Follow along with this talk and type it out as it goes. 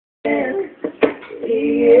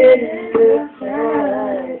in the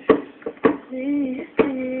time. Please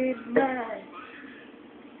be mine.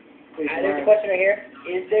 There's a question right here.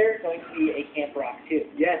 Is there going to be a Camp Rock 2?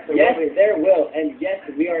 Yes, There will, and yes,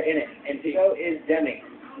 we are in it, and so is Demi.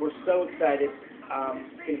 we're so excited.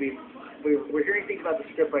 We're hearing things about the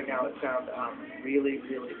script right now that sound really,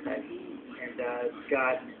 really exciting. And it's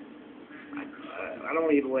got, I don't want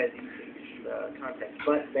to give away the content,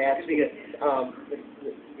 but They it's asked going to be good.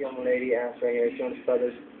 this young lady asked right here, Jonas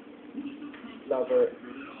Brothers lover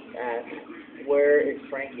asked, where is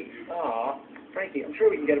Frankie? Aw, Frankie, I'm sure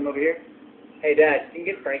we can get him over here. Hey, Dad, can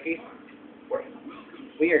you get Frankie?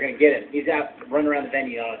 We are going to get him. He's out running around the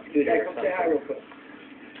venue on a scooter Yeah, or come something. say hi real quick.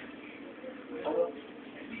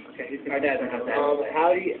 Okay, he's Our dad's not that.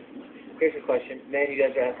 How do you, here's a question. Man, you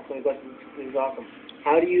guys are asking so many questions. This is awesome.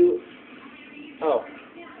 How do you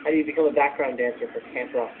become a background dancer for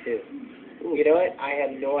Camp Rock 2? You know what? I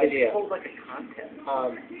have no idea. It's called like a contest.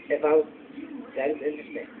 If I was, that is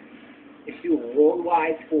interesting. If you do a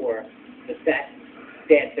worldwide tour, the best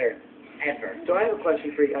dancer ever. So I have a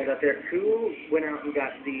question for you guys out there. Who went out and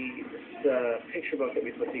got the picture book that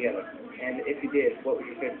we put together? And if you did, what was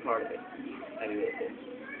your favorite part of it? I mean, it's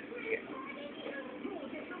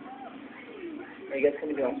Are you guys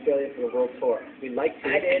coming to Australia for the world tour? We'd like to.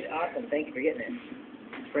 I did. Awesome. Thank you for getting it.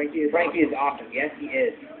 Frankie is Frankie is awesome. Yes, he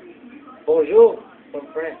is. Bonjour from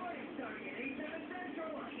France.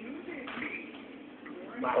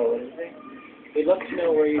 Wow. Oh, what did it say? We'd love to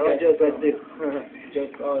know where you Oh, guys Joe's from.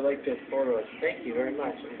 Joe's, I like those photos. Thank you very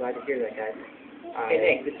much. I'm glad to hear that, guys. Hey,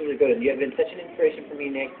 Nick, this is a good one. You have been such an inspiration for me,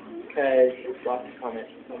 Nick, because Lots of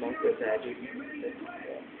comments. Amongst us,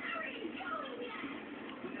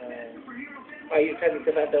 you tried to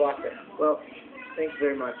stuff out there lots of. well, thanks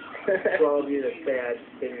very much to all of you that say I've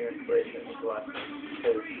been your inspiration this last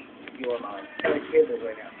because you are mine. I'm a kid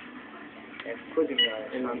right now. And quizzing me on it.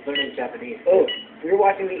 And I'm learning Japanese. Oh, we were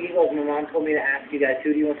watching the Eagles, and my mom told me to ask you guys,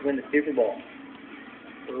 who do you want to win the Super Bowl?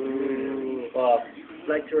 Ooh. I'd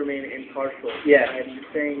like to remain impartial. Yeah. I'm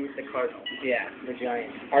saying the Cardinals. Yeah, the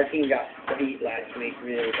Giants. Our team got beat last week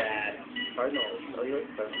really bad. Cardinals. Oh, you like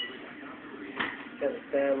the Cardinals? Kevin,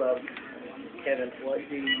 say I love Kevin. What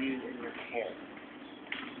do you use in your hair?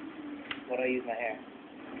 What do I use my hair?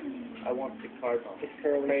 I want the Cardinals. It's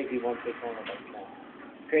curly. Crazy 161 of us.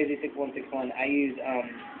 Crazy 6161. I use a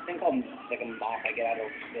thing called like a mop I get out of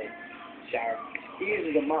the shower. He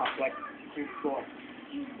uses a mop like his floor.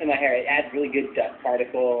 In my hair, it adds really good dust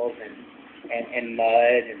particles and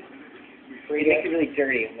mud and it makes it really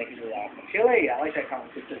dirty. It makes it really awesome. Chile, I like that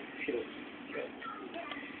comment. It's just Chile.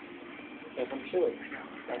 They're from Chile.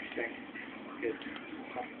 That's strange. Good.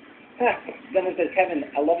 Someone says, Kevin,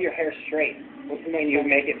 I love your hair straight. What's the name you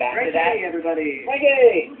make it back to that? Hey, everybody.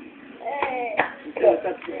 Frankie! That's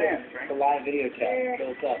the fans, It's right? a live video chat.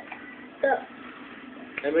 So what's up?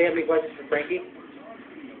 Anybody have any questions for Frankie?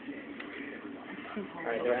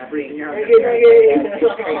 Alright, they're Freaking out.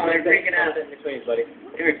 They're freaking out. Between, buddy.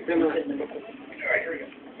 Here, Alright, here we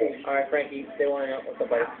go. Alright, Frankie, they want to know what's up,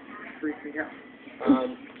 buddy. freaking out.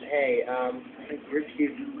 Hey, You're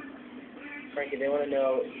cute. Frankie, they want to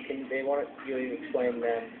know. They want you to explain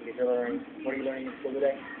them because you're learning. What are you learning in school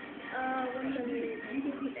today?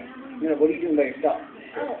 No, what are you doing by yourself?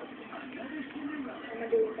 Oh. I'm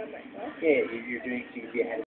gonna do it by myself. Yeah, you're doing so you can be ahead of